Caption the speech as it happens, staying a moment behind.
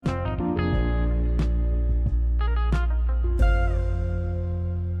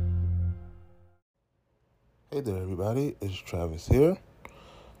Hey there, everybody. It's Travis here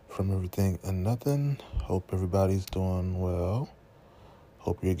from Everything and Nothing. Hope everybody's doing well.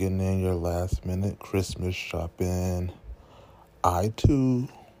 Hope you're getting in your last minute Christmas shopping. I, too,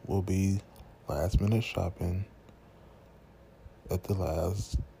 will be last minute shopping at the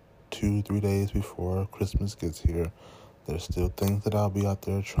last 2-3 days before Christmas gets here. There's still things that I'll be out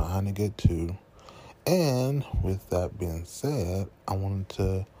there trying to get to. And with that being said, I wanted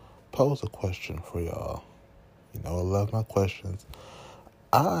to pose a question for y'all. I love my questions.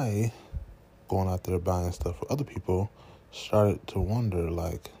 I, going out there buying stuff for other people, started to wonder,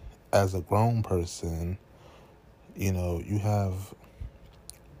 as a grown person, you have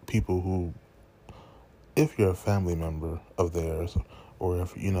people who, if you're a family member of theirs, or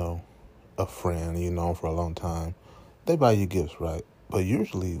if, a friend you've known for a long time, they buy you gifts, right? But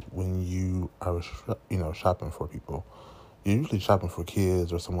usually when you are, shopping for people, you're usually shopping for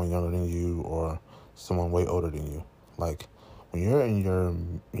kids or someone younger than you or someone way older than you. Like, when you're in your,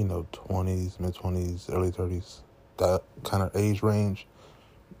 20s, mid-20s, early 30s, that kind of age range,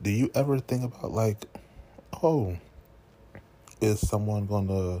 do you ever think about, oh, is someone going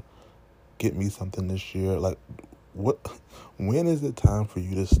to get me something this year? When is it time for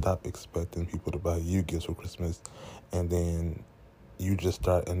you to stop expecting people to buy you gifts for Christmas and then you just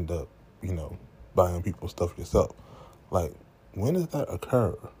end up, buying people stuff yourself? When does that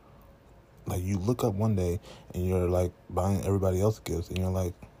occur? You look up one day and you're, buying everybody else gifts and you're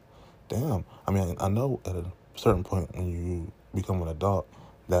like, damn. I mean, I know at a certain point when you become an adult,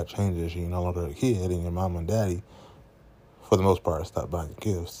 that changes. You're no longer a kid and your mom and daddy, for the most part, stop buying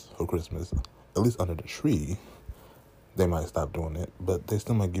gifts for Christmas. At least under the tree, they might stop doing it, but they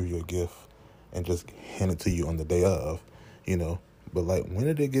still might give you a gift and just hand it to you on the day of, But, when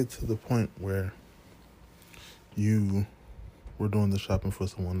did it get to the point where you were doing the shopping for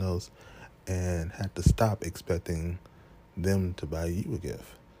someone else and had to stop expecting them to buy you a gift?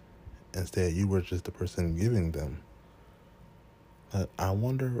 Instead, you were just the person giving them. I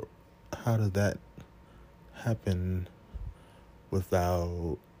wonder, how did that happen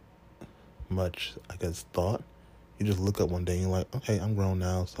without much, thought? You just look up one day and you're like, okay, I'm grown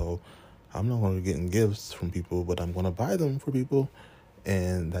now, so I'm no longer getting gifts from people, but I'm going to buy them for people.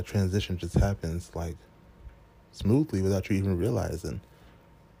 And that transition just happens, smoothly without you even realizing.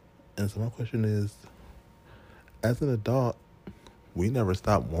 And so my question is, as an adult, we never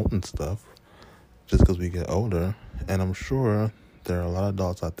stop wanting stuff just because we get older. And I'm sure there are a lot of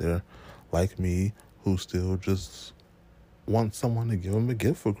adults out there like me who still just want someone to give them a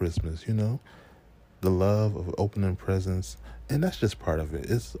gift for Christmas, The love of opening presents. And that's just part of it.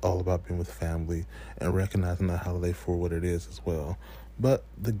 It's all about being with family and recognizing the holiday for what it is as well. But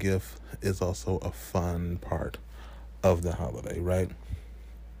the gift is also a fun part of the holiday, right?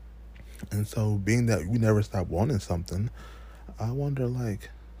 And so, being that you never stop wanting something, I wonder,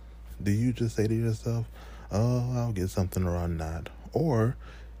 do you just say to yourself, oh, I'll get something around that? Or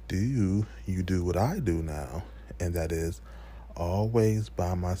do you do what I do now, and that is always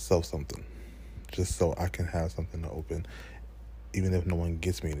buy myself something, just so I can have something to open, even if no one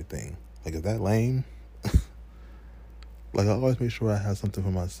gets me anything? Is that lame? I always make sure I have something for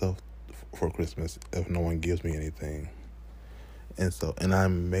myself for Christmas if no one gives me anything. And I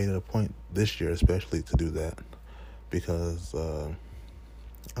made it a point this year especially to do that because, I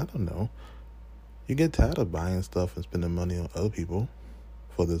don't know, you get tired of buying stuff and spending money on other people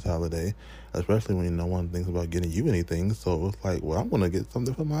for this holiday, especially when no one thinks about getting you anything. So it's I'm going to get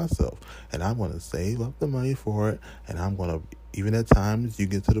something for myself and I'm going to save up the money for it. And I'm going to, even at times you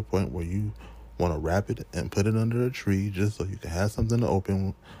get to the point where you want to wrap it and put it under a tree just so you can have something to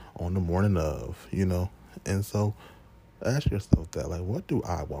open on the morning of, And so ask yourself that, what do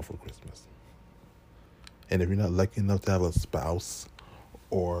I want for Christmas? And if you're not lucky enough to have a spouse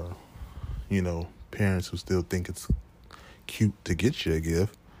or, parents who still think it's cute to get you a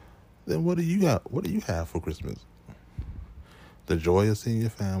gift, then what do you got? What do you have for Christmas? The joy of seeing your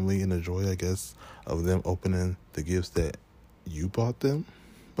family and the joy, I guess, of them opening the gifts that you bought them.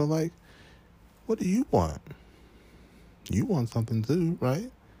 But what do you want? You want something too,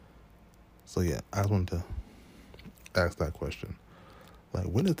 right? So yeah, I just wanted to ask that question.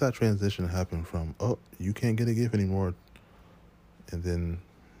 When does that transition happen from, oh, you can't get a gift anymore, and then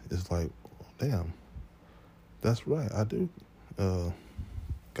it's damn, that's right, I do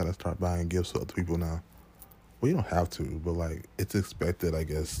gotta start buying gifts for other people now. Well, you don't have to, but it's expected, I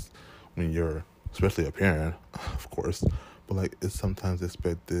guess, when you're, especially a parent, of course, but it's sometimes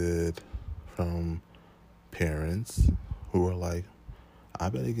expected from parents who are I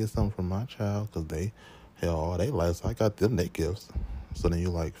better get something for my child because they like, so I got them their gifts. So then you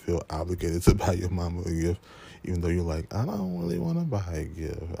like feel obligated to buy your mama a gift, even though you're like, I don't really want to buy a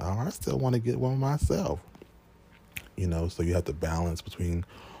gift. I still want to get one myself. So you have to balance between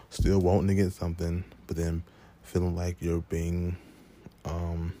still wanting to get something, but then feeling like you're being,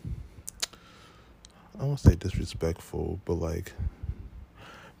 I won't say disrespectful, but like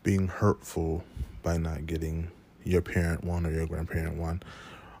being hurtful by not getting your parent one or your grandparent one.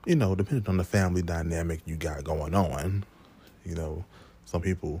 Depending on the family dynamic you got going on. Some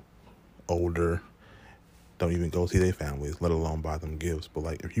people older don't even go see their families, let alone buy them gifts. But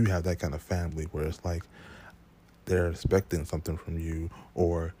like if you have that kind of family where it's like they're expecting something from you,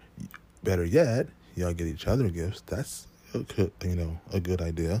 or better yet, y'all get each other gifts, that's a good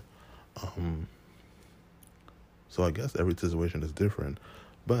idea. So I guess every situation is different,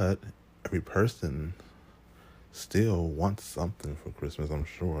 but every person still wants something for Christmas, I'm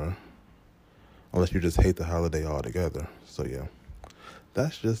sure. Unless you just hate the holiday altogether. So yeah,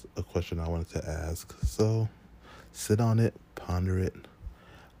 that's just a question I wanted to ask. So sit on it, ponder it,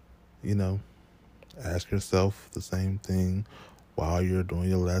 ask yourself the same thing while you're doing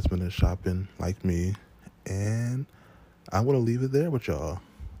your last minute shopping like me. And I want to leave it there with y'all.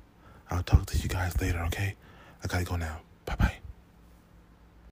 I'll talk to you guys later, okay? I gotta go now. Bye-bye.